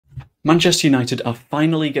Manchester United are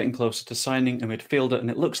finally getting closer to signing a midfielder, and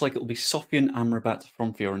it looks like it'll be Sofyan Amrabat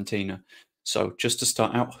from Fiorentina. So, just to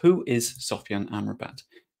start out, who is Sofyan Amrabat?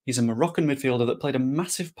 He's a Moroccan midfielder that played a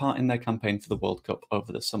massive part in their campaign for the World Cup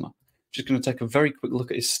over the summer. Just going to take a very quick look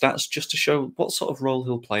at his stats just to show what sort of role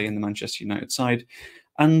he'll play in the Manchester United side.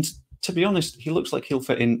 And to be honest, he looks like he'll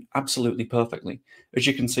fit in absolutely perfectly. As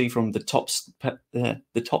you can see from the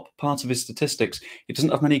top part of his statistics, he doesn't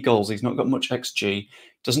have many goals. He's not got much XG.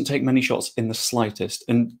 Doesn't take many shots in the slightest,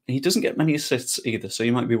 and he doesn't get many assists either. So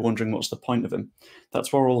you might be wondering what's the point of him.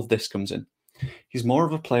 That's where all of this comes in. He's more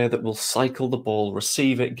of a player that will cycle the ball,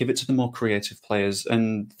 receive it, give it to the more creative players,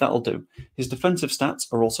 and that'll do. His defensive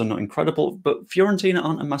stats are also not incredible, but Fiorentina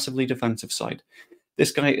aren't a massively defensive side.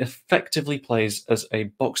 This guy effectively plays as a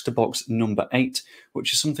box-to-box number 8,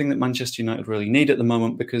 which is something that Manchester United really need at the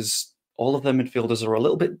moment because all of their midfielders are a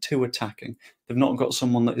little bit too attacking. They've not got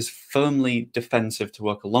someone that is firmly defensive to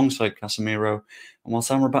work alongside Casemiro. And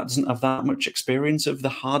whilst Amrabat doesn't have that much experience of the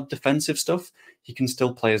hard defensive stuff, he can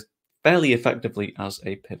still play fairly effectively as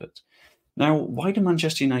a pivot. Now, why do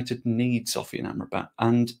Manchester United need Sofyan Amrabat?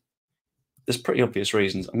 And there's pretty obvious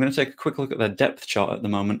reasons. I'm going to take a quick look at their depth chart at the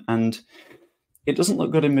moment, and it doesn't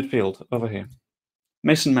look good in midfield over here.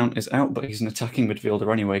 Mason Mount is out, but he's an attacking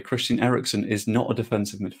midfielder anyway. Christian Eriksen is not a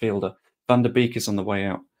defensive midfielder. Van der Beek is on the way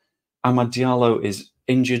out. Amad Diallo is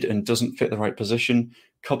injured and doesn't fit the right position.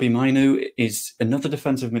 Kobbie Mainoo is another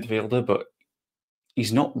defensive midfielder, but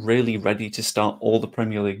he's not really ready to start all the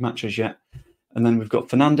Premier League matches yet. And then we've got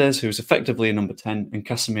Fernandes, who's effectively a number 10, and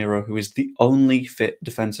Casemiro, who is the only fit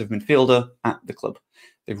defensive midfielder at the club.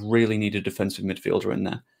 They really need a defensive midfielder in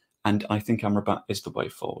there, and I think Amrabat is the way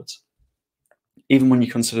forwards. Even when you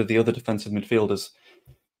consider the other defensive midfielders,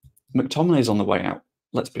 McTominay's on the way out,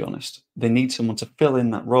 let's be honest. They need someone to fill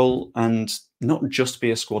in that role and not just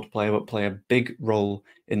be a squad player, but play a big role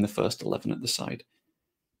in the first 11 at the side.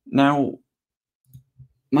 Now,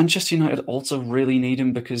 Manchester United also really need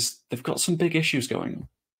him because they've got some big issues going on.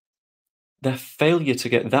 Their failure to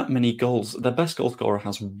get that many goals, their best goal scorer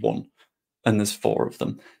has 1, and there's 4 of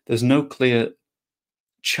them. There's no clear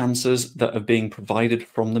chances that are being provided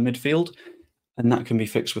from the midfield, and that can be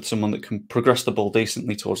fixed with someone that can progress the ball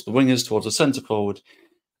decently towards the wingers, towards the centre forward,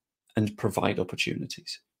 and provide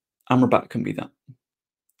opportunities. Amrabat can be that.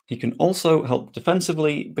 He can also help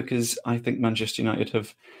defensively because I think Manchester United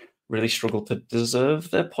have really struggled to deserve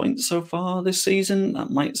their points so far this season. That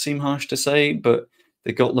might seem harsh to say, but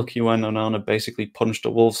they got lucky when Onana basically punched a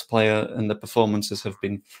Wolves player, and the performances have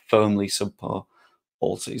been firmly subpar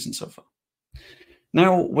all season so far.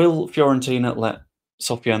 Now, will Fiorentina let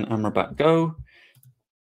Sofyan Amrabat go?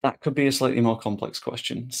 That could be a slightly more complex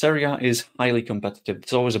question. Serie A is highly competitive.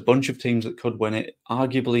 There's always a bunch of teams that could win it.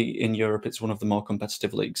 Arguably, in Europe, it's one of the more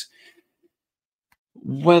competitive leagues.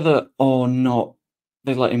 Whether or not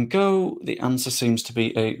they let him go, the answer seems to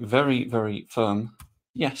be a very, very firm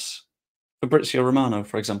yes. Fabrizio Romano,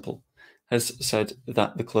 for example, has said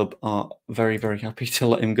that the club are very, very happy to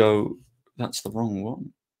let him go. That's the wrong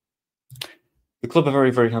one. The club are very,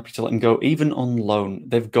 very happy to let him go, even on loan.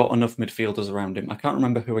 They've got enough midfielders around him. I can't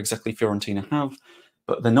remember who exactly Fiorentina have,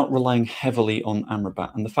 but they're not relying heavily on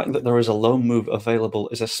Amrabat. And the fact that there is a loan move available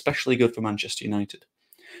is especially good for Manchester United.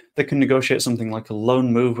 They can negotiate something like a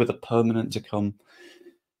loan move with a permanent to come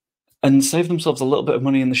and save themselves a little bit of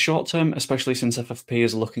money in the short term, especially since FFP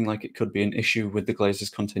is looking like it could be an issue with the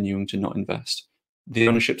Glazers continuing to not invest. The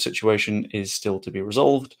ownership situation is still to be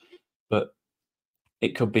resolved, but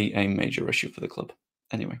it could be a major issue for the club.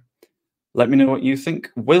 Anyway, let me know what you think.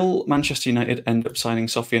 Will Manchester United end up signing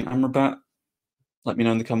Sofyan Amrabat? Let me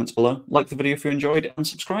know in the comments below. Like the video if you enjoyed and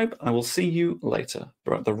subscribe. I will see you later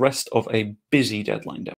throughout the rest of a busy deadline day.